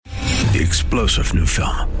the explosive new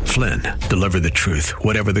film, Flynn, Deliver the Truth,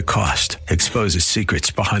 Whatever the Cost, exposes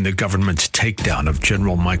secrets behind the government's takedown of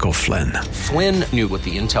General Michael Flynn. Flynn knew what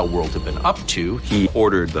the intel world had been up to. He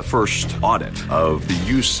ordered the first audit of the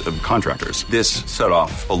use of contractors. This set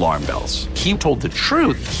off alarm bells. He told the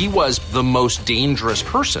truth. He was the most dangerous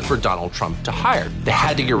person for Donald Trump to hire. They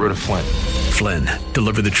had to get rid of Flynn. Flynn,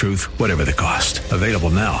 Deliver the Truth, Whatever the Cost. Available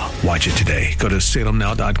now. Watch it today. Go to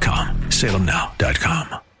salemnow.com.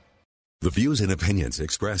 salemnow.com. The views and opinions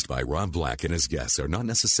expressed by Rob Black and his guests are not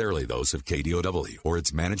necessarily those of KDOW or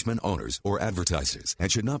its management, owners, or advertisers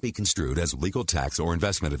and should not be construed as legal, tax, or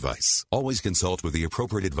investment advice. Always consult with the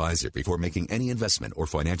appropriate advisor before making any investment or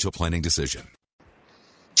financial planning decision.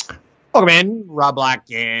 Welcome in, Rob Black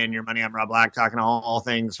and Your Money. I'm Rob Black, talking all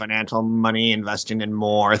things financial, money, investing, and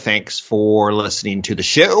more. Thanks for listening to the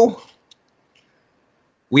show.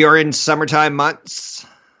 We are in summertime months.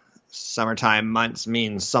 Summertime months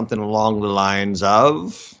means something along the lines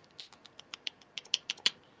of,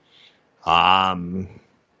 what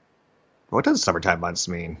does summertime months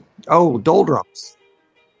mean? Oh, doldrums.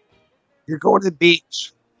 You're going to the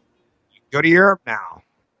beach. You can go to Europe now.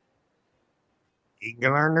 You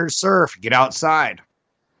can learn to surf, get outside.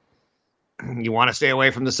 You want to stay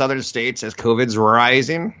away from the southern states as COVID's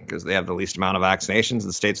rising because they have the least amount of vaccinations.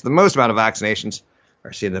 The states with the most amount of vaccinations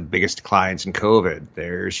are seeing the biggest declines in COVID.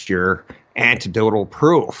 There's your anecdotal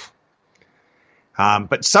proof.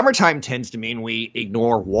 But summertime tends to mean we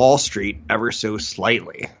ignore Wall Street ever so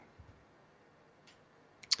slightly.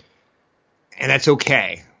 And that's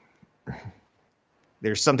okay.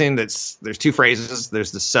 There's two phrases.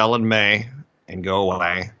 There's the sell in May and go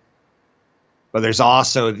away. But there's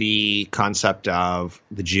also the concept of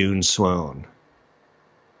the June swoon.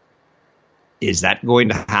 Is that going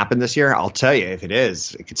to happen this year? I'll tell you, if it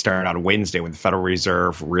is, it could start on Wednesday when the Federal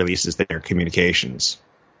Reserve releases their communications.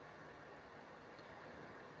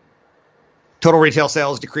 Total retail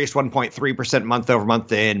sales decreased 1.3% month over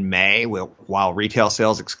month in May, while retail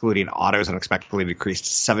sales, excluding autos, unexpectedly decreased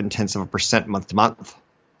 0.7% month to month.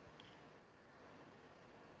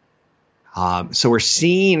 So we're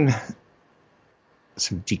seeing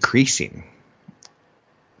some decreasing.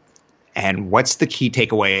 And what's the key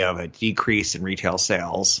takeaway of a decrease in retail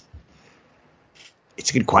sales? It's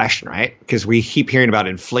a good question, right? Because we keep hearing about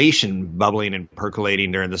inflation bubbling and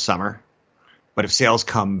percolating during the summer. But if sales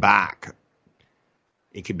come back,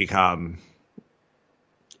 it could become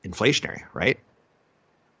inflationary, right?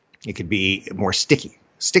 It could be more sticky.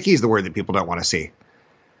 Sticky is the word that people don't want to see.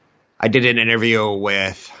 I did an interview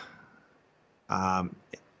with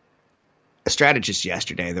a strategist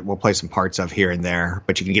yesterday that we'll play some parts of here and there,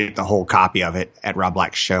 but you can get the whole copy of it at Rob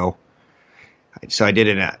Black's show. So I did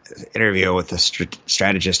an interview with a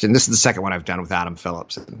strategist, and this is the second one I've done with Adam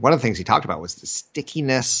Phillips. And one of the things he talked about was the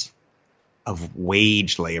stickiness of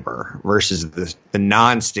wage labor versus the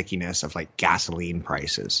non-stickiness of like gasoline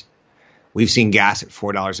prices. We've seen gas at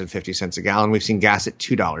 $4.50 a gallon. We've seen gas at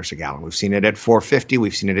 $2 a gallon. We've seen it at $4.50.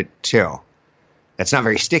 We've seen it at $2. That's not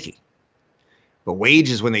very sticky. But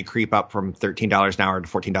wages, when they creep up from $13 an hour to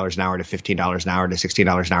 $14 an hour to $15 an hour to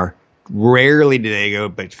 $16 an hour, rarely do they go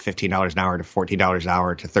but $15 an hour to $14 an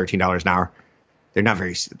hour to $13 an hour.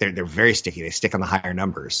 They're very sticky. They stick on the higher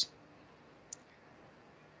numbers.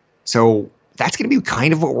 So that's going to be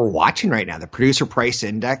kind of what we're watching right now. The producer price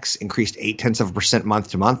index increased 0.8% month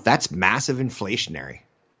to month. That's massive inflationary.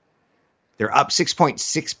 They're up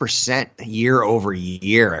 6.6% year over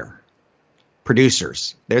year.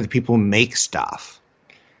 Producers, they're the people who make stuff.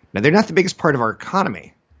 Now, they're not the biggest part of our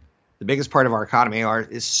economy. The biggest part of our economy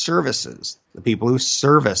is services, the people who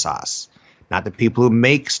service us, not the people who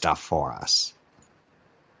make stuff for us.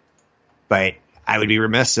 But I would be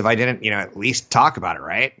remiss if I didn't, at least talk about it,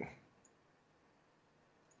 right?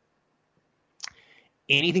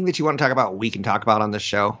 Anything that you want to talk about, we can talk about on this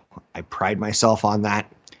show. I pride myself on that.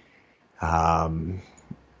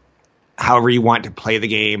 However you want to play the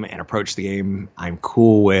game and approach the game, I'm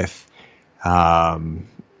cool with, upping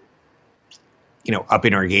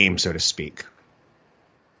our game, so to speak.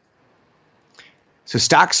 So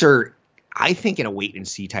stocks are, I think, in a wait and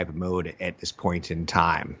see type of mode at this point in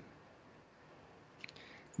time.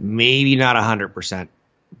 Maybe not 100%,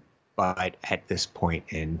 but at this point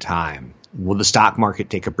in time. Will the stock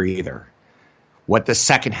market take a breather? What the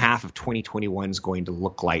second half of 2021 is going to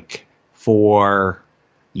look like for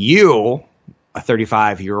you, a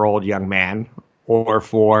 35-year-old young man, or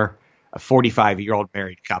for a 45-year-old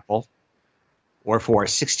married couple, or for a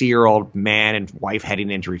 60-year-old man and wife heading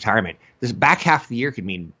into retirement. This back half of the year could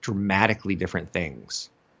mean dramatically different things.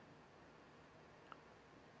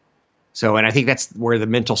 So, and I think that's where the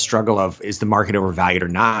mental struggle of is the market overvalued or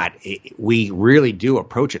not. We really do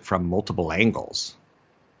approach it from multiple angles.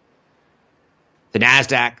 The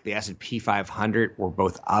NASDAQ, the S&P 500 were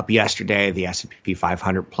both up yesterday. The S&P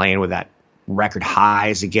 500 playing with that record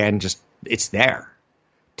highs again. Just it's there.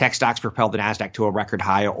 Tech stocks propelled the NASDAQ to a record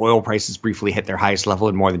high. Oil prices briefly hit their highest level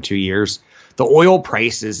in more than 2 years. The oil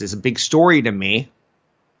prices is a big story to me,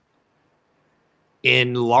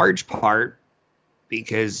 in large part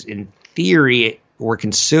because in theory we're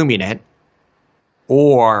consuming it,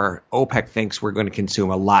 or OPEC thinks we're going to consume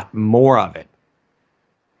a lot more of it.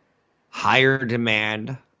 Higher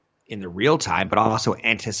demand in the real time, but also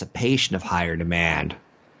anticipation of higher demand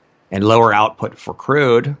and lower output for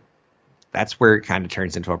crude. That's where it kind of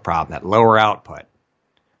turns into a problem, that lower output.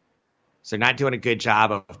 So not doing a good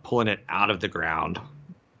job of pulling it out of the ground.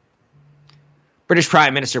 British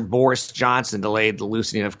Prime Minister Boris Johnson delayed the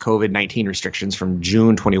loosening of COVID-19 restrictions from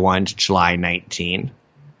June 21 to July 19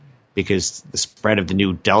 because the spread of the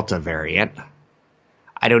new Delta variant.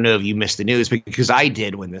 I don't know if you missed the news because I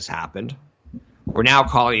did when this happened. We're now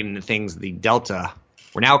calling the things the Delta.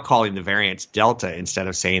 We're now calling the variants Delta instead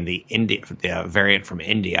of saying the variant from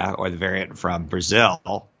India or the variant from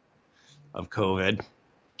Brazil of COVID.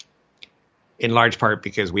 In large part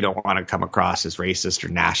because we don't want to come across as racist or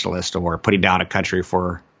nationalist or putting down a country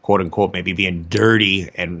for quote unquote maybe being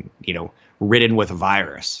dirty and, ridden with a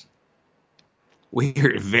virus.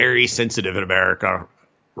 We're very sensitive in America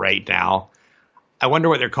right now. I wonder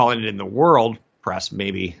what they're calling it in the world press.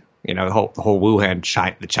 Maybe, the whole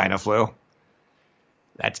Wuhan, the China flu.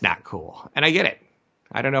 That's not cool. And I get it.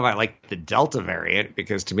 I don't know if I like the Delta variant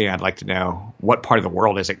because to me, I'd like to know what part of the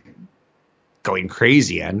world is it going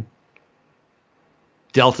crazy in.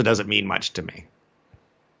 Delta doesn't mean much to me.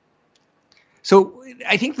 So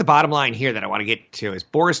I think the bottom line here that I want to get to is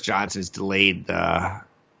Boris Johnson has delayed the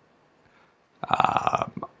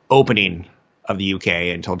opening of the UK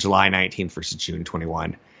until July 19th versus June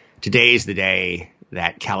 21. Today is the day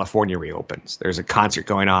that California reopens. There's a concert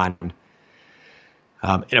going on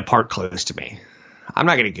in a park close to me. I'm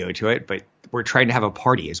not going to go to it, but we're trying to have a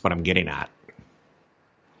party is what I'm getting at.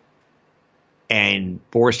 And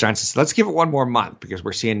Boris Johnson said, let's give it one more month because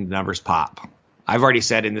we're seeing the numbers pop. I've already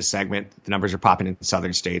said in this segment, the numbers are popping in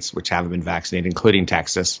southern states, which haven't been vaccinated, including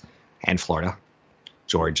Texas and Florida,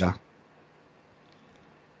 Georgia.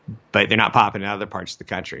 But they're not popping in other parts of the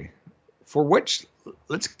country. For which,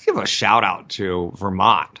 let's give a shout out to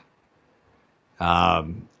Vermont.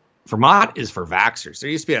 Vermont is for vaxxers. There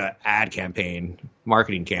used to be an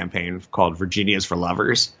marketing campaign called Virginia's for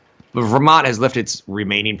Lovers. But Vermont has lifted its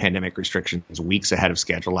remaining pandemic restrictions weeks ahead of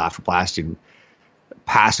schedule after blasting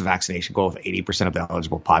past a vaccination goal of 80% of the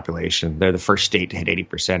eligible population. They're the first state to hit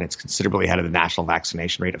 80%. It's considerably ahead of the national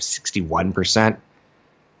vaccination rate of 61%.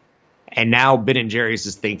 And now Ben & Jerry's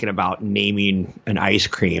is thinking about naming an ice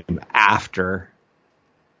cream after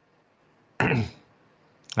the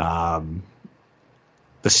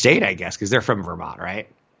state, I guess, because they're from Vermont, right?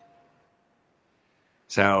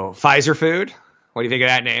 So Pfizer Food, what do you think of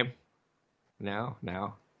that name?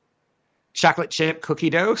 No. Chocolate chip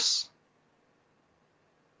cookie dose?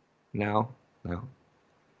 No.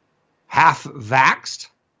 Half vaxxed?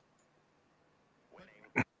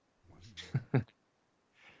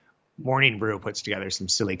 Morning Brew puts together some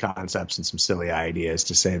silly concepts and some silly ideas,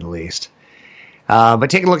 to say the least.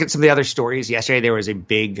 But take a look at some of the other stories. Yesterday, there was a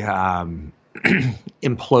big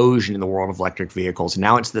implosion in the world of electric vehicles.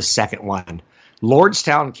 Now it's the second one.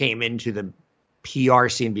 Lordstown came into the PR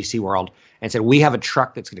CNBC world and said, we have a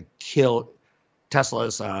truck that's going to kill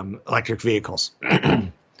Tesla's electric vehicles.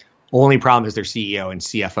 Only problem is their CEO and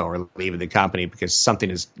CFO are leaving the company because something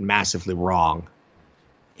is massively wrong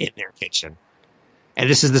in their kitchen. And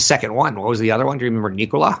this is the second one. What was the other one? Do you remember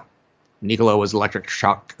Nikola? Nikola was an electric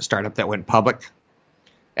truck startup that went public.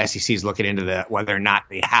 SEC is looking into whether or not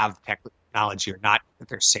they have technology or not that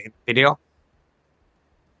they're saying the video.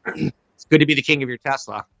 It's good to be the king of your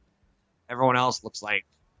Tesla. Everyone else looks like,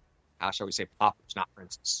 how shall we say, paupers, not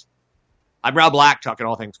princes. I'm Rob Black, talking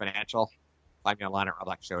all things financial. Find me online at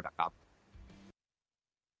robblackshow.com.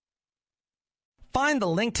 Find the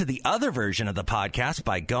link to the other version of the podcast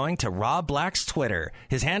by going to Rob Black's Twitter.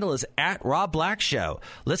 His handle is @RobBlackShow.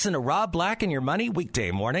 Listen to Rob Black and Your Money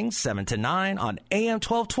weekday mornings, 7 to 9 on AM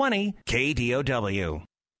 1220 KDOW.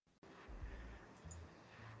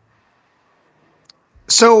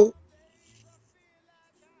 So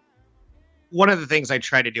one of the things I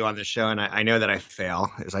try to do on this show, and I know that I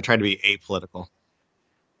fail, is I try to be apolitical.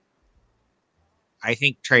 I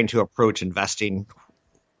think trying to approach investing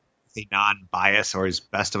with a non-bias or as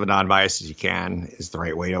best of a non-bias as you can is the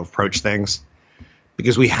right way to approach things.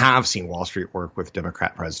 Because we have seen Wall Street work with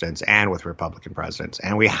Democrat presidents and with Republican presidents.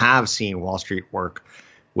 And we have seen Wall Street work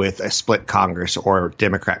with a split Congress or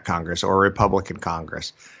Democrat Congress or Republican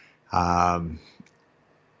Congress.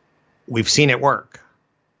 We've seen it work.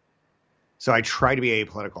 So I try to be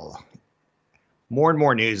apolitical. More and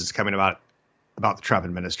more news is coming about the Trump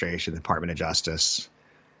administration, the Department of Justice,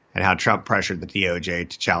 and how Trump pressured the DOJ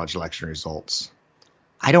to challenge election results.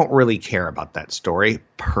 I don't really care about that story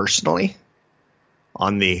personally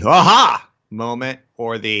on the aha moment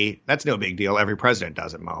or the that's no big deal, every president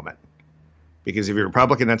does it moment. Because if you're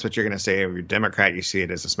Republican, that's what you're going to say. If you're Democrat, you see it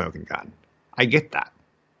as a smoking gun. I get that.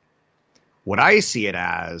 What I see it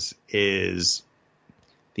as is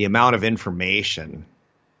the amount of information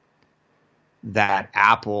that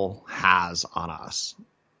Apple has on us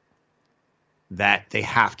that they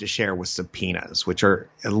have to share with subpoenas, which are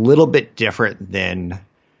a little bit different than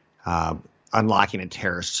unlocking a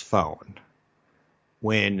terrorist's phone.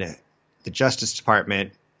 When the Justice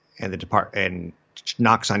Department and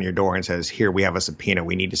knocks on your door and says, here, we have a subpoena,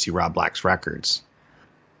 we need to see Rob Black's records,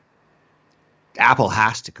 Apple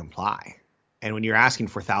has to comply. And when you're asking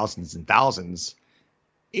for thousands and thousands,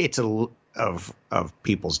 of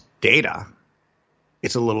people's data,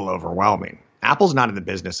 it's a little overwhelming. Apple's not in the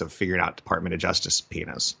business of figuring out Department of Justice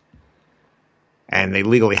subpoenas. And they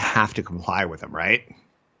legally have to comply with them, right?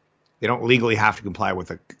 They don't legally have to comply with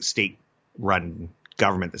a state-run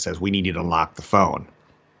government that says, we need you to unlock the phone.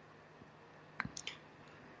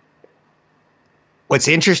 What's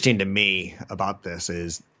interesting to me about this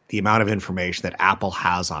is the amount of information that Apple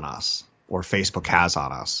has on us or Facebook has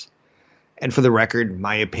on us. And for the record,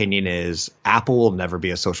 my opinion is Apple will never be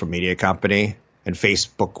a social media company and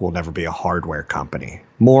Facebook will never be a hardware company.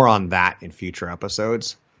 More on that in future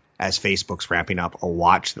episodes as Facebook's ramping up a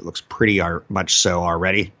watch that looks pretty much so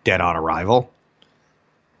already dead on arrival.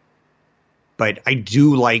 But I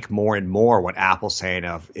do like more and more what Apple's saying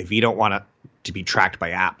of if you don't want it to be tracked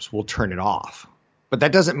by apps, we'll turn it off. But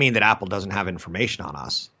that doesn't mean that Apple doesn't have information on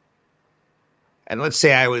us. And let's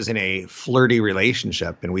say I was in a flirty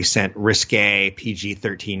relationship and we sent risque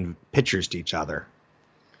PG-13 pictures to each other.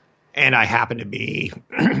 And I happen to be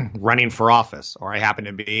running for office, or I happen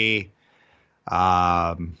to be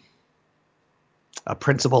a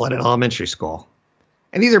principal at an elementary school.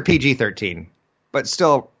 And these are PG-13, but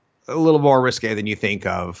still a little more risque than you think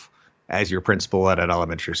of as your principal at an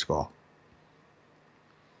elementary school.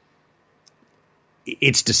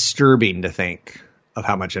 It's disturbing to think of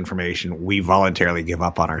how much information we voluntarily give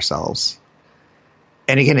up on ourselves.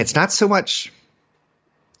 And again, it's not so much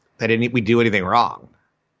that we do anything wrong.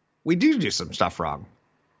 We do some stuff wrong.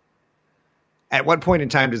 At what point in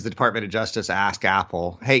time does the Department of Justice ask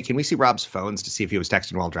Apple, hey, can we see Rob's phones to see if he was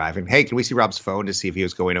texting while driving? Hey, can we see Rob's phone to see if he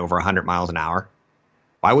was going over 100 miles an hour?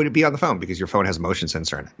 Why would it be on the phone? Because your phone has a motion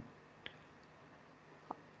sensor in it.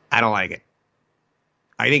 I don't like it.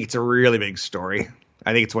 I think it's a really big story.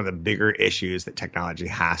 I think it's one of the bigger issues that technology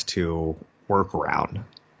has to work around.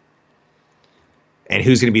 And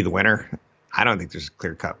who's going to be the winner? I don't think there's a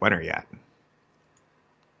clear-cut winner yet.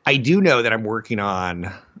 I do know that I'm working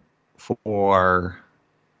on, for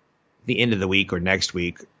the end of the week or next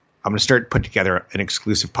week, I'm going to start put together an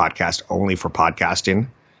exclusive podcast only for podcasting.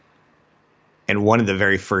 And one of the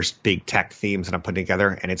very first big tech themes that I'm putting together,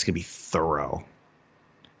 and it's going to be thorough,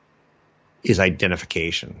 is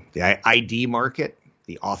identification. The ID market,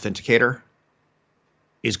 the authenticator,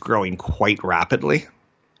 is growing quite rapidly,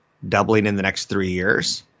 doubling in the next 3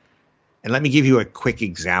 years. And let me give you a quick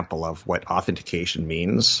example of what authentication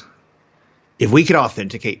means. If we could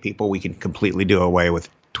authenticate people, we can completely do away with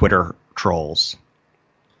Twitter trolls.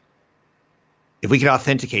 If we could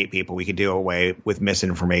authenticate people, we could do away with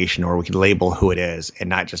misinformation, or we could label who it is and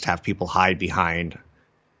not just have people hide behind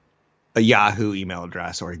a Yahoo email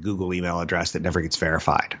address or a Google email address that never gets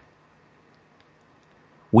verified.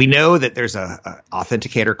 We know that there's a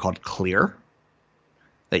authenticator called Clear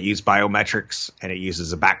that uses biometrics, and it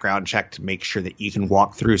uses a background check to make sure that you can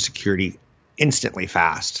walk through security instantly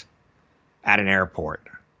fast at an airport.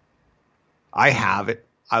 I have it.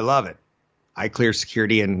 I love it. I clear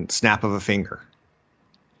security in snap of a finger.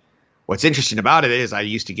 What's interesting about it is I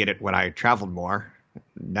used to get it when I traveled more.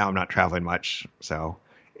 Now I'm not traveling much, so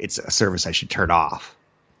it's a service I should turn off.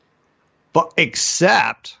 But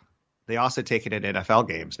except they also take it in NFL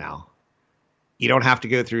games now. You don't have to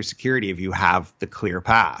go through security if you have the Clear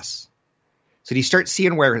Pass. So you start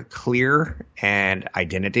seeing where Clear and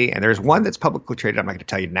identity, and there's one that's publicly traded, I'm not going to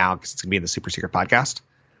tell you now because it's going to be in the Super Secret podcast,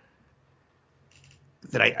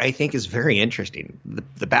 that I think is very interesting.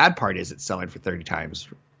 The bad part is it's selling for 30 times.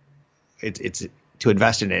 It's to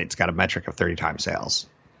invest in it, it's got a metric of 30 times sales.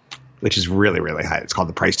 which is really, really high. It's called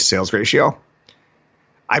the price to sales ratio.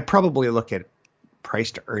 I probably look at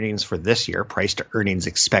price to earnings for this year, price to earnings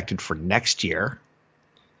expected for next year,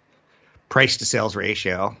 price to sales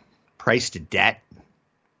ratio, price to debt,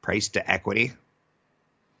 price to equity.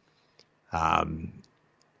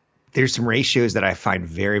 There's some ratios that I find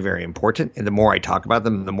very, very important. And the more I talk about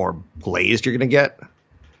them, the more glazed you're going to get.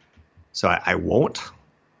 So I won't.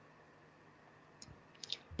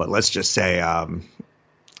 But let's just say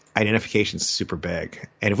identification is super big.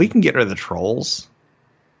 And if we can get rid of the trolls,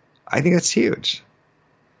 I think that's huge.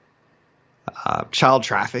 Child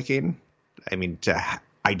trafficking, I mean, to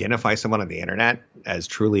identify someone on the internet as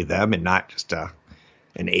truly them and not just an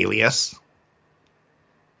alias,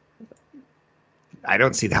 I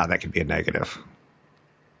don't see how that could be a negative.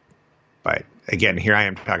 But again, here I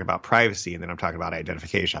am talking about privacy, and then I'm talking about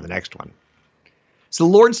identification on the next one. So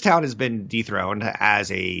Lordstown has been dethroned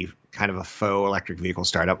as a kind of a faux electric vehicle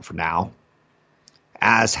startup for now,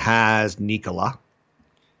 as has Nikola.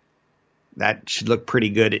 That should look pretty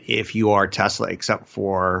good if you are Tesla, except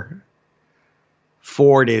for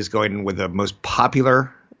Ford is going with the most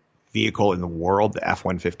popular vehicle in the world, the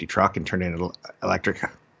F-150 truck, and turning it electric.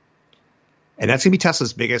 And that's going to be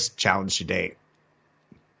Tesla's biggest challenge to date.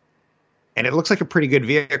 And it looks like a pretty good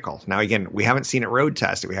vehicle. Now, again, we haven't seen it road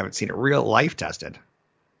tested. We haven't seen it real life tested.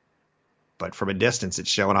 But from a distance, it's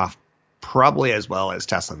showing off probably as well as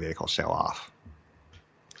Tesla vehicles show off.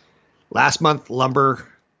 Last month, lumber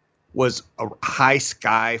was a high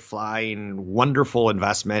sky flying, wonderful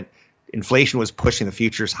investment. Inflation was pushing the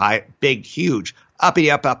futures high, big, huge,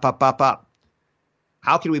 uppity, up, up, up, up, up.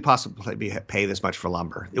 How could we possibly pay this much for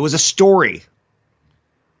lumber? It was a story.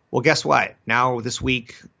 Well, guess what? Now this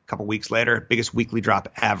week, a couple weeks later, biggest weekly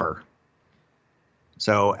drop ever.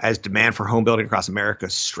 So as demand for home building across America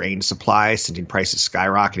strained supply, sending prices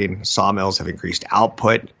skyrocketing, sawmills have increased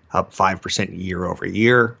output, up 5% year over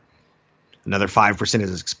year. Another 5%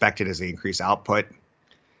 is expected as they increase output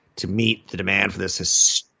to meet the demand for this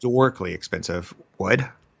historically expensive wood.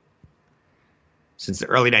 Since the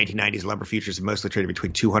early 1990s, lumber futures have mostly traded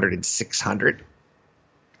between 200 and 600.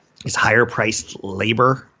 Is higher priced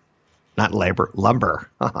lumber. Is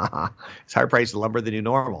higher priced lumber the new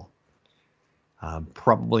normal?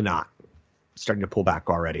 Probably not. Starting to pull back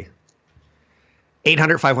already.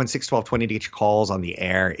 800-516-1220 to get your calls on the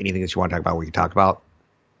air. Anything that you want to talk about, we can talk about.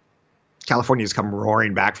 California has come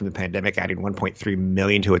roaring back from the pandemic, adding 1.3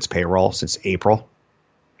 million to its payroll since April.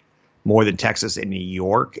 More than Texas and New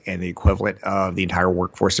York, and the equivalent of the entire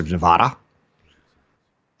workforce of Nevada.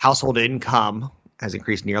 Household income has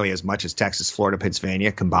increased nearly as much as Texas, Florida,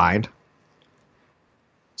 Pennsylvania combined.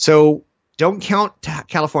 So don't count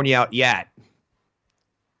California out yet.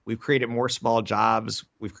 We've created more small jobs.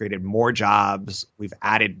 We've created more jobs. We've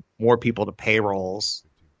added more people to payrolls.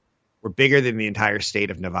 We're bigger than the entire state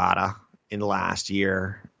of Nevada in the last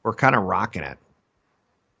year. We're kind of rocking it.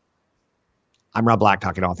 I'm Rob Black,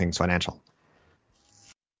 talking all things financial.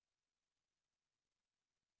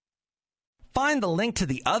 Find the link to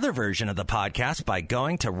the other version of the podcast by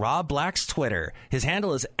going to Rob Black's Twitter. His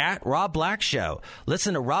handle is @RobBlackShow.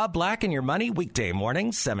 Listen to Rob Black and Your Money weekday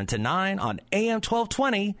mornings, 7 to 9 on AM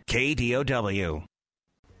 1220 KDOW.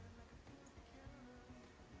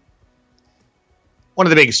 One of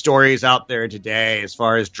the big stories out there today as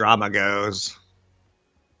far as drama goes,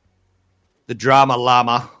 the drama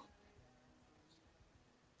llama.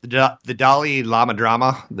 The Dalai Lama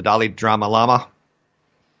drama, the Dalai Drama Llama.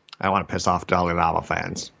 I don't want to piss off Dalai Lama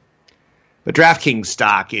fans. But DraftKings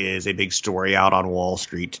stock is a big story out on Wall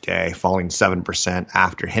Street today, falling 7%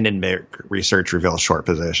 after Hindenburg Research reveals short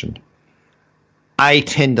position. I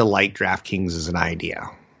tend to like DraftKings as an idea.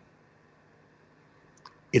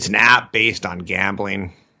 It's an app based on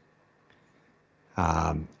gambling.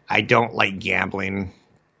 I don't like gambling,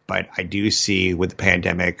 but I do see with the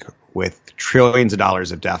pandemic, with trillions of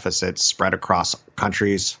dollars of deficits spread across our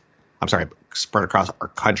country's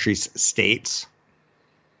states,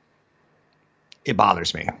 it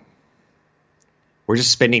bothers me. We're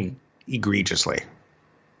just spending egregiously.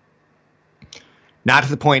 Not to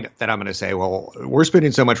the point that I'm going to say, well, we're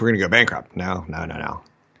spending so much we're going to go bankrupt. No.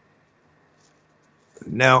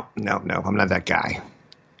 No, I'm not that guy.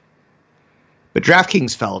 But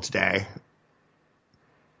DraftKings fell today.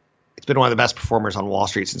 It's been one of the best performers on Wall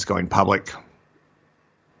Street since going public.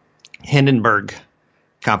 Hindenburg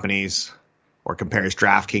companies, or compares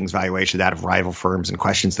DraftKings valuation to that of rival firms and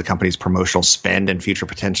questions the company's promotional spend and future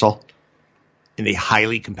potential in the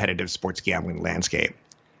highly competitive sports gambling landscape.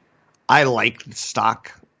 I like the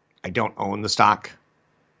stock. I don't own the stock,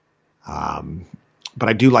 but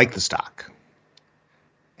I do like the stock.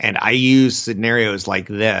 And I use scenarios like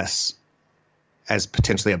this as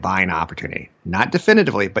potentially a buying opportunity. Not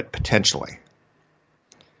definitively, but potentially.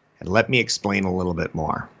 And let me explain a little bit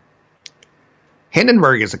more.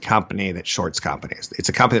 Hindenburg is a company that shorts companies. It's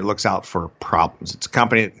a company that looks out for problems. It's a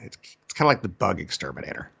company, it's kind of like the bug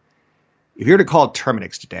exterminator. If you were to call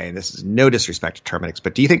Terminix today, and this is no disrespect to Terminix,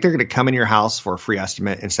 but do you think they're going to come in your house for a free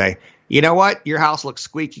estimate and say, you know what, your house looks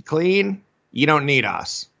squeaky clean, you don't need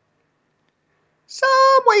us? Some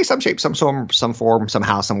way, some shape, some form,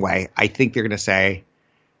 somehow, some way, I think they're going to say,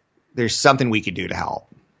 there's something we could do to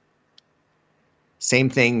help. Same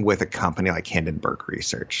thing with a company like Hindenburg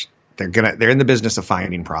Research. They're in the business of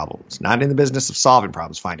finding problems, not in the business of solving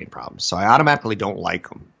problems, finding problems. So I automatically don't like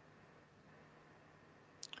them.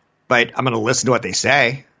 But I'm going to listen to what they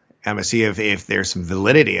say. I'm going to see if there's some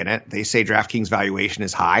validity in it. They say DraftKings valuation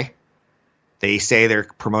is high. They say their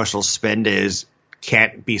promotional spend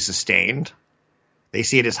can't be sustained. They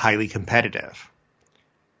see it as highly competitive.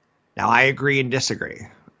 Now, I agree and disagree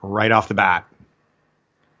right off the bat.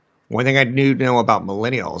 One thing I do know about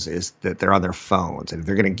millennials is that they're on their phones. And if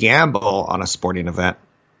they're going to gamble on a sporting event,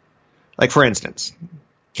 like for instance,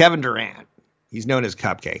 Kevin Durant, he's known as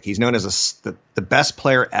Cupcake. He's known as the best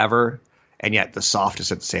player ever, and yet the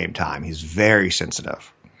softest at the same time. He's very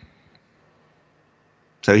sensitive.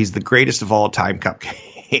 So he's the greatest of all time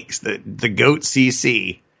cupcakes, the GOAT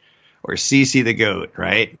CC, or CC the GOAT,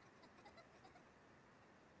 right?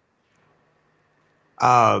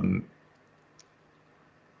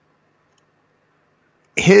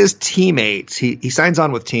 His teammates, he signs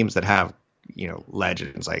on with teams that have,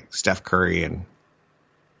 legends like Steph Curry and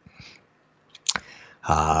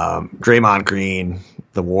Draymond Green,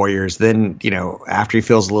 the Warriors. Then, after he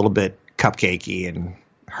feels a little bit cupcakey and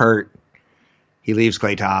hurt, he leaves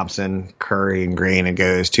Klay Thompson, Curry, and Green and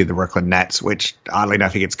goes to the Brooklyn Nets, which, oddly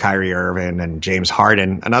enough, he gets Kyrie Irving and James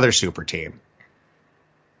Harden, another super team,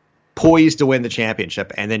 poised to win the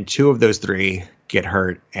championship. And then two of those three get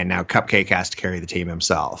hurt, and now Cupcake has to carry the team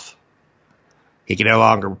himself. He can no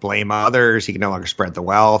longer blame others. He can no longer spread the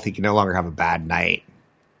wealth. He can no longer have a bad night.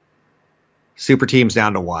 Super team's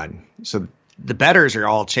down to one. So the bettors are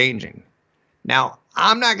all changing. Now,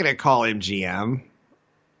 I'm not going to call him GM.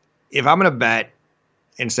 If I'm going to bet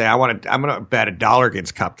and say I'm going to bet $1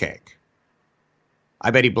 against Cupcake,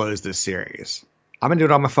 I bet he blows this series. I'm going to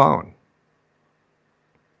do it on my phone.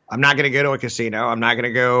 I'm not going to go to a casino. I'm not going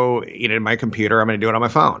to go eat it in my computer. I'm going to do it on my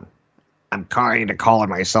phone. I'm kind of calling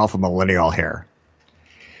myself a millennial here.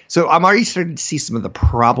 So I'm already starting to see some of the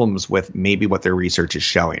problems with maybe what their research is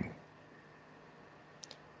showing.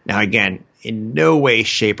 Now, again, in no way,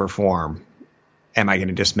 shape, or form am I going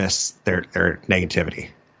to dismiss their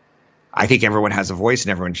negativity. I think everyone has a voice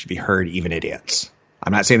and everyone should be heard, even idiots.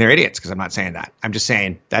 I'm not saying they're idiots because I'm not saying that. I'm just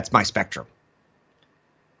saying that's my spectrum.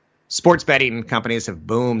 Sports betting companies have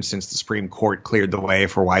boomed since the Supreme Court cleared the way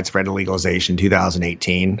for widespread legalization in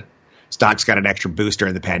 2018. Stocks got an extra boost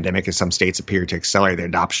during the pandemic as some states appear to accelerate the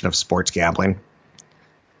adoption of sports gambling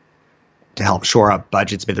to help shore up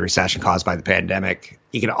budgets amid the recession caused by the pandemic.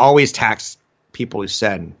 You can always tax people who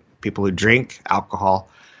sin, people who drink alcohol,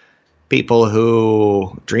 people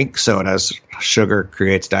who drink sodas. Sugar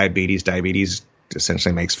creates diabetes. Diabetes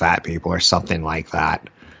essentially makes fat people, or something like that.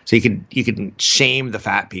 So you can shame the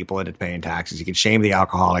fat people into paying taxes. You can shame the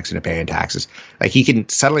alcoholics into paying taxes. Like, you can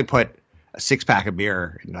suddenly put a 6-pack of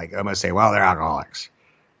beer and almost say, well, they're alcoholics.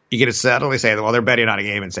 You can suddenly say, well, they're betting on a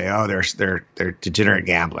game, and say, oh, they're degenerate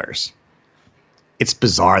gamblers. It's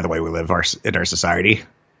bizarre the way we live in our society.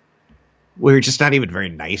 We're just not even very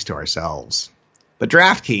nice to ourselves. But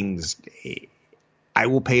DraftKings, I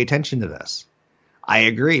will pay attention to this. I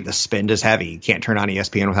agree. The spend is heavy. You can't turn on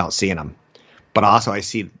ESPN without seeing them. But also, I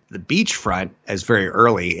see the beachfront as very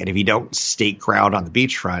early. And if you don't stake ground on the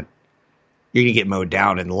beachfront, you're going to get mowed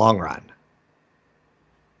down in the long run.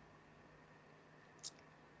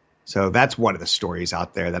 So that's one of the stories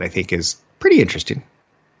out there that I think is pretty interesting.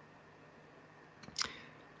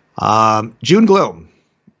 June gloom.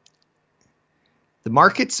 The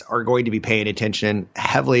markets are going to be paying attention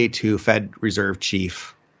heavily to Fed Reserve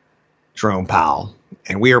Chief Jerome Powell,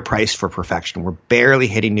 and we are priced for perfection. We're barely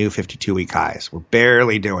hitting new 52-week highs. We're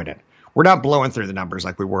barely doing it. We're not blowing through the numbers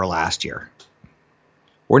like we were last year.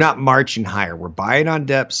 We're not marching higher. We're buying on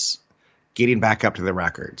dips, getting back up to the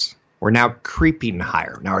records. We're now creeping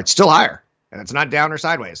higher. Now, it's still higher, and it's not down or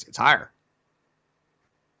sideways. It's higher.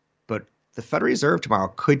 But the Federal Reserve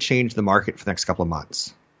tomorrow could change the market for the next couple of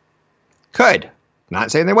months. Could. Not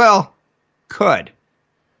saying they will. Could.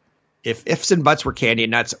 If ifs and buts were candy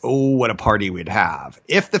and nuts, oh, what a party we'd have.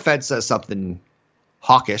 If the Fed says something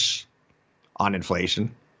hawkish on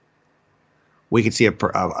inflation, we could see a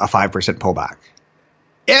 5% pullback.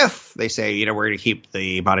 If they say, we're going to keep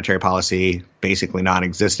the monetary policy basically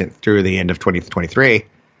non-existent through the end of 2023,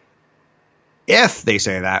 if they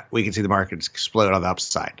say that, we can see the markets explode on the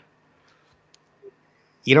upside.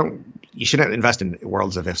 You shouldn't invest in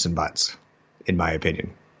worlds of ifs and buts, in my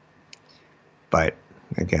opinion. But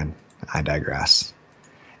again, I digress.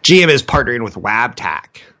 GM is partnering with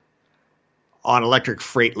Wabtec on electric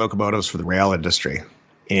freight locomotives for the rail industry.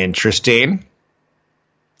 Interesting.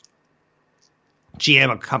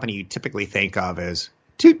 GM, a company you typically think of as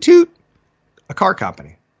toot toot, a car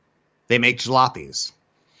company. They make jalopies.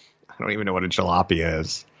 I don't even know what a jalopy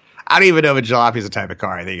is. I don't even know if a jalopy is a type of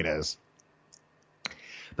car. I think it is.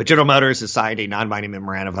 But General Motors has signed a non-binding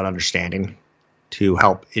memorandum of understanding to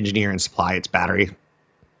help engineer and supply its battery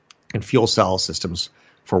and fuel cell systems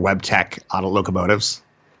for Wabtec auto locomotives.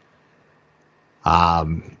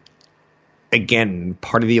 Again,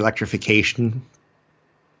 part of the electrification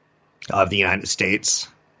of the United States,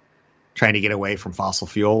 trying to get away from fossil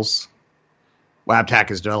fuels. Wabtec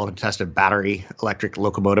has developed and tested a battery electric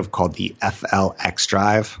locomotive called the FLX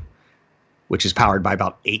Drive, which is powered by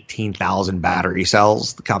about 18,000 battery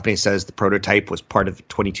cells. The company says the prototype was part of the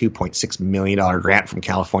 $22.6 million grant from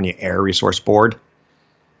California Air Resource Board.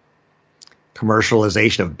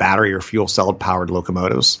 Commercialization of battery or fuel cell powered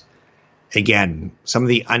locomotives. Again, some of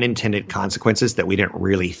the unintended consequences that we didn't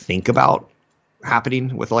really think about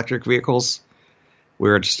happening with electric vehicles. We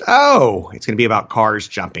were just, it's going to be about cars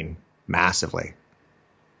jumping massively.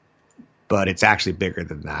 But it's actually bigger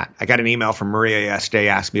than that. I got an email from Maria yesterday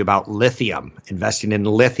asking me about lithium, investing in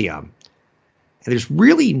lithium. And there's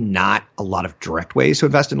really not a lot of direct ways to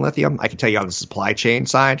invest in lithium. I can tell you on the supply chain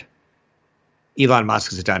side, Elon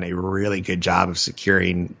Musk has done a really good job of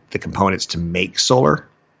securing the components to make solar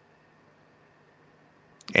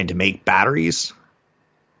and to make batteries.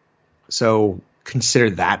 So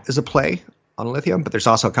consider that as a play on lithium. But there's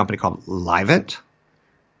also a company called Livent,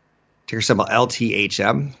 ticker symbol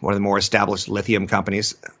LTHM, one of the more established lithium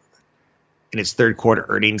companies. In its third quarter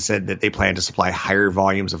earnings, said that they plan to supply higher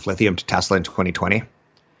volumes of lithium to Tesla in 2020,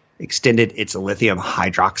 extended its lithium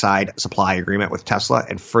hydroxide supply agreement with Tesla,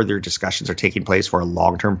 and further discussions are taking place for a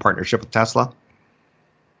long-term partnership with Tesla.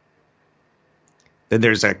 Then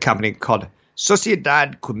there's a company called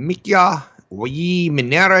Sociedad Química y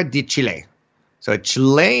Minera de Chile. So a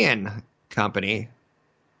Chilean company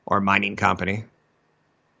or mining company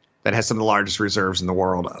that has some of the largest reserves in the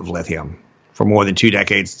world of lithium. For more than 2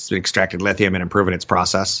 decades, it's been extracted lithium and improving its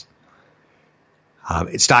process.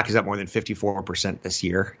 Its stock is up more than 54% this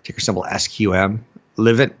year. Ticker symbol SQM.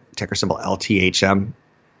 Livent, ticker symbol LTHM.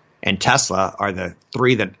 And Tesla are the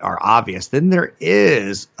three that are obvious. Then there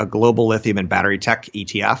is a global lithium and battery tech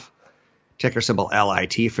ETF, ticker symbol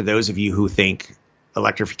LIT, for those of you who think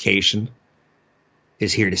electrification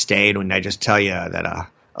is here to stay. And when I just tell you that a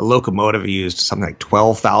locomotive used something like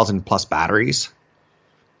 12,000 plus batteries,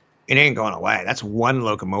 it ain't going away. That's one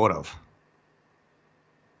locomotive.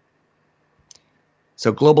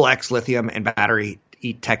 So Global X Lithium and Battery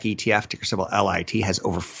Tech ETF, ticker symbol LIT, has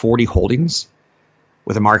over 40 holdings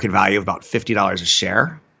with a market value of about $50 a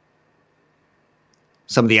share.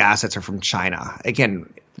 Some of the assets are from China.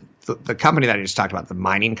 Again, the company that I just talked about, the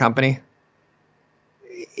mining company,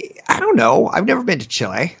 I don't know. I've never been to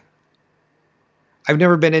Chile. I've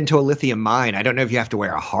never been into a lithium mine. I don't know if you have to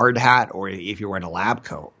wear a hard hat or if you're wearing a lab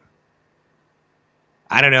coat.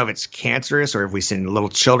 I don't know if it's cancerous or if we send little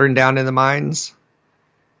children down in the mines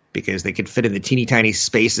because they could fit in the teeny tiny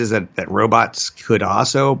spaces that robots could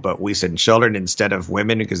also, but we send children instead of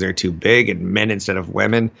women because they're too big and men instead of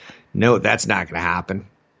women. No, that's not going to happen.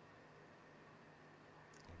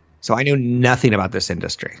 So I know nothing about this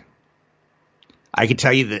industry. I could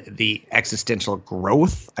tell you the existential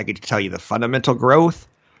growth. I could tell you the fundamental growth.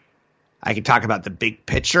 I could talk about the big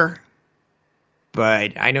picture,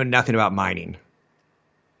 but I know nothing about mining.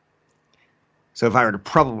 So if I were to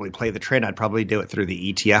probably play the trend, I'd probably do it through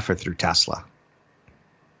the ETF or through Tesla.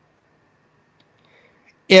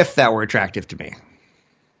 If that were attractive to me.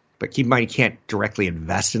 But keep in mind, you can't directly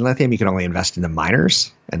invest in lithium. You can only invest in the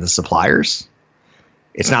miners and the suppliers.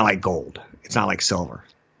 It's not like gold. It's not like silver.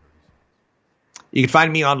 You can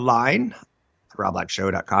find me online at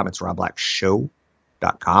robblackshow.com. It's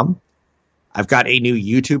robblackshow.com. I've got a new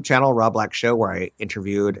YouTube channel, Rob Black Show, where I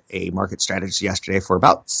interviewed a market strategist yesterday for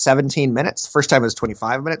about 17 minutes. First time it was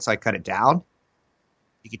 25 minutes, so I cut it down.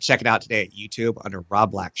 You can check it out today at YouTube under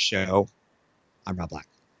Rob Black Show. I'm Rob Black.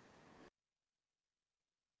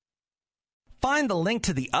 Find the link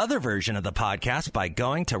to the other version of the podcast by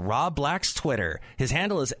going to Rob Black's Twitter. His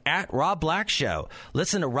handle is @RobBlackShow.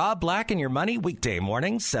 Listen to Rob Black and Your Money weekday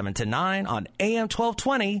mornings, 7 to 9 on AM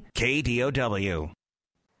 1220 KDOW.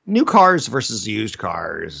 New cars versus used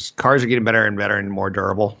cars. Cars are getting better and better and more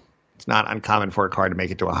durable. It's not uncommon for a car to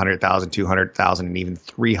make it to 100,000, 200,000, and even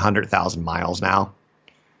 300,000 miles now.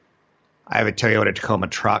 I have a Toyota Tacoma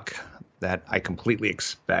truck that I completely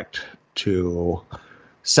expect to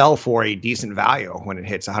sell for a decent value when it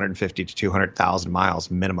hits 150 to 200,000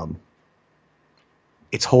 miles minimum.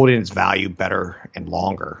 It's holding its value better and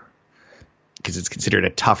longer because it's considered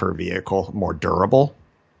a tougher vehicle, more durable.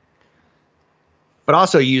 But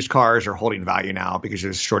also used cars are holding value now because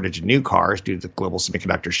there's a shortage of new cars due to the global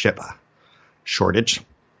semiconductor chip shortage.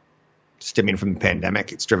 Stemming from the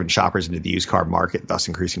pandemic, it's driven shoppers into the used car market, thus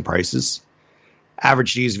increasing prices.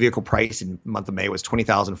 Average used vehicle price in the month of May was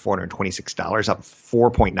 $20,426, up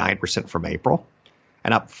 4.9% from April,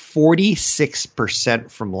 and up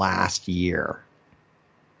 46% from last year.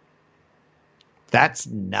 That's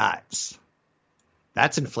nuts.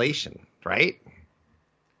 That's inflation, right?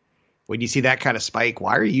 When you see that kind of spike,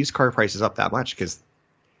 why are used car prices up that much? Because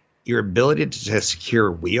your ability to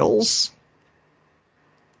secure wheels,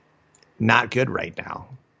 not good right now.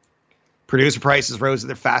 Producer prices rose at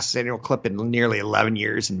their fastest annual clip in nearly 11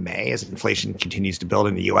 years in May as inflation continues to build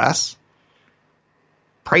in the U.S.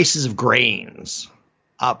 Prices of grains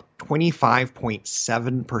up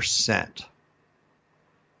 25.7%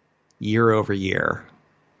 year over year.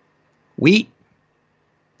 Wheat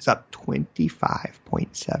is up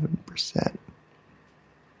 25.7%.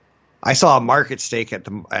 I saw a market steak at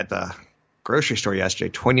the grocery store yesterday,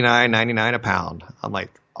 $29.99 a pound. I'm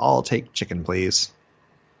like, I'll take chicken, please.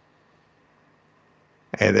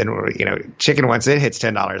 And then, chicken, once it hits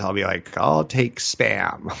 $10, I'll be like, I'll take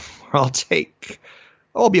Spam.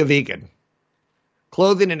 I'll be a vegan.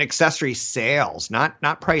 Clothing and accessory sales,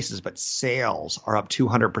 not prices, but sales are up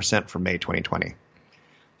 200% from May 2020.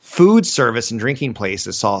 Food service and drinking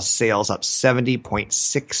places saw sales up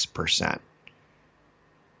 70.6%.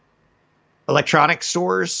 Electronics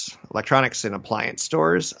and appliance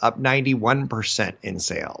stores up 91% in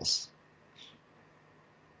sales.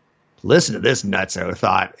 Listen to this nutso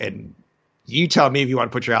thought, and you tell me if you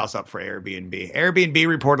want to put your house up for Airbnb. Airbnb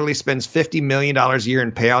reportedly spends $50 million a year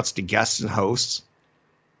in payouts to guests and hosts,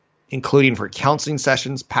 including for counseling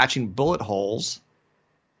sessions, patching bullet holes,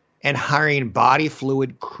 and hiring body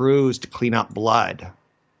fluid crews to clean up blood.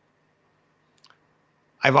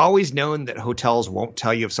 I've always known that hotels won't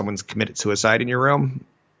tell you if someone's committed suicide in your room,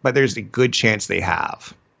 but there's a good chance they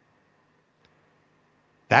have.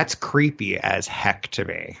 That's creepy as heck to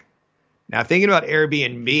me. Now, thinking about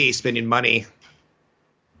Airbnb spending money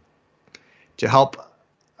to help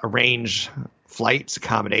arrange flights,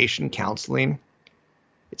 accommodation, counseling,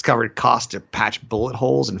 it's covered costs to patch bullet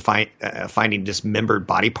holes and finding dismembered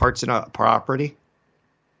body parts in a property.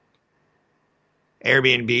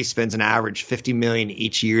 Airbnb spends an average $50 million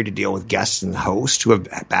each year to deal with guests and hosts who have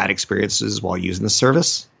bad experiences while using the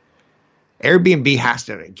service. Airbnb has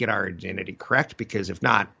to get our identity correct, because if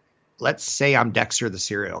not, let's say I'm Dexter the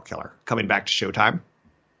serial killer coming back to Showtime.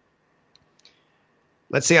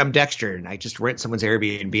 Let's say I'm Dexter and I just rent someone's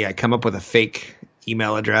Airbnb. I come up with a fake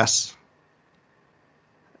email address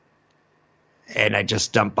and I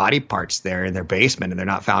just dump body parts there in their basement, and they're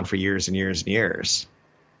not found for years and years and years.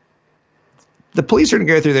 The police are going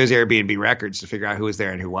to go through those Airbnb records to figure out who was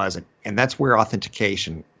there and who wasn't. And that's where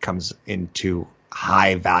authentication comes into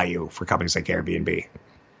high value for companies like Airbnb.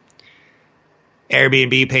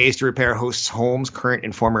 Airbnb pays to repair hosts' homes. Current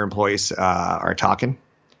and former employees are talking.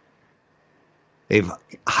 They've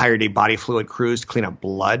hired a body fluid crews to clean up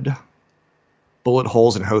blood, bullet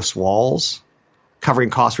holes in host walls, covering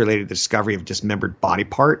costs related to the discovery of dismembered body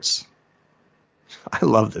parts. I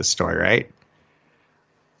love this story, right?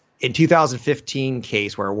 In 2015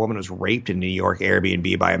 case where a woman was raped in New York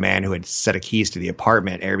Airbnb by a man who had set of keys to the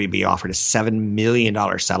apartment, Airbnb offered a $7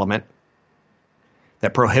 million settlement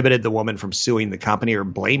that prohibited the woman from suing the company or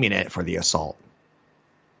blaming it for the assault.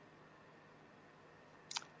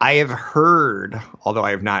 I have heard, although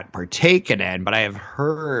I have not partaken in, but I have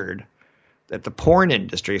heard that the porn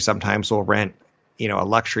industry sometimes will rent, a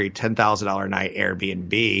luxury $10,000 a night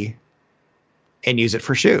Airbnb and use it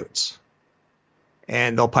for shoots.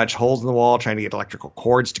 And they'll punch holes in the wall trying to get electrical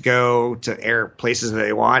cords to go to air places that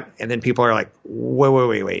they want. And then people are like,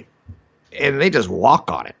 wait. And they just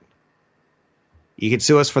walk on it. You can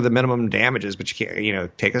sue us for the minimum damages, but you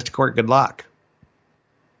can't, take us to court. Good luck.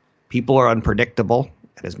 People are unpredictable.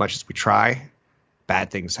 And as much as we try,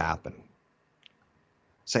 bad things happen.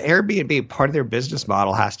 So Airbnb, part of their business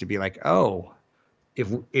model has to be like, oh,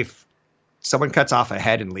 if someone cuts off a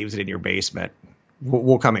head and leaves it in your basement,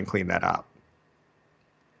 we'll come and clean that up.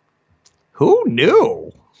 Who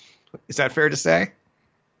knew? Is that fair to say?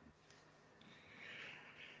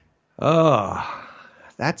 Oh,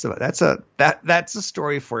 that's a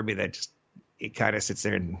story for me that just, it kind of sits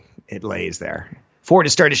there and it lays there. Ford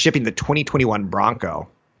has started shipping the 2021 Bronco.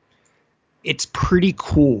 It's pretty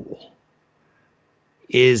cool.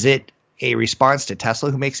 Is it a response to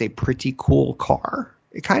Tesla, who makes a pretty cool car?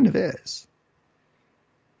 It kind of is.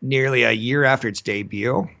 Nearly a year after its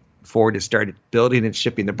debut, Ford has started building and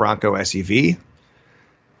shipping the Bronco SUV.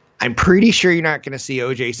 I'm pretty sure you're not going to see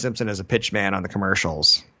O.J. Simpson as a pitchman on the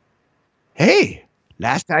commercials. Hey,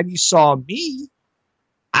 last time you saw me,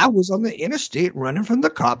 I was on the interstate running from the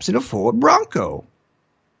cops in a Ford Bronco.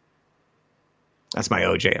 That's my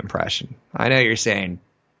O.J. impression. I know you're saying,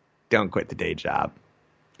 don't quit the day job.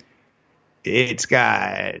 It's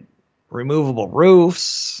got removable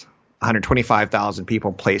roofs. 125,000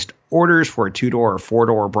 people placed orders for a 2-door or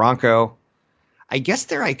 4-door Bronco. I guess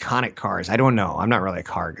they're iconic cars. I don't know. I'm not really a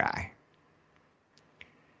car guy.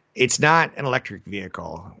 It's not an electric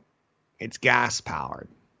vehicle. It's gas powered.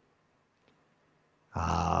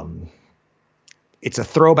 It's a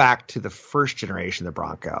throwback to the first generation of the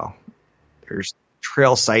Bronco. There's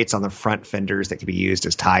trail sights on the front fenders that can be used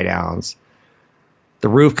as tie downs. The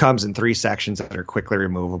roof comes in 3 sections that are quickly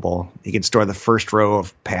removable. You can store the first row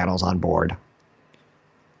of panels on board.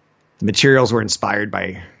 The materials were inspired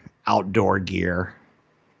by outdoor gear.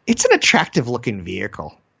 It's an attractive looking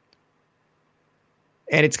vehicle.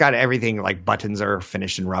 And it's got everything, like buttons are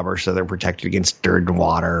finished in rubber so they're protected against dirt and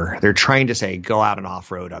water. They're trying to say go out and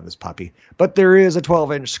off-road on this puppy. But there is a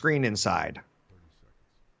 12-inch screen inside.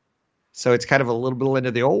 So it's kind of a little blend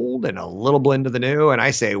of the old and a little blend of the new. And I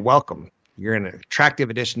say welcome. You're an attractive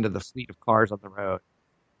addition to the fleet of cars on the road.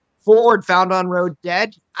 Ford found on road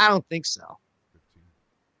dead? I don't think so.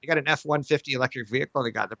 They got an F-150 electric vehicle.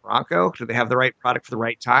 They got the Bronco. Do they have the right product for the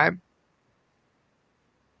right time?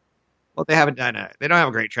 Well, they don't have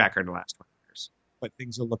a great track record in the last 20 years. But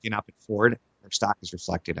things are looking up at Ford. Their stock is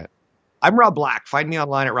reflecting it. I'm Rob Black. Find me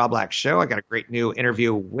online at Rob Black Show. I got a great new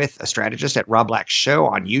interview with a strategist at Rob Black Show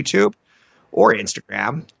on YouTube or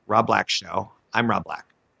Instagram. Rob Black Show. I'm Rob Black.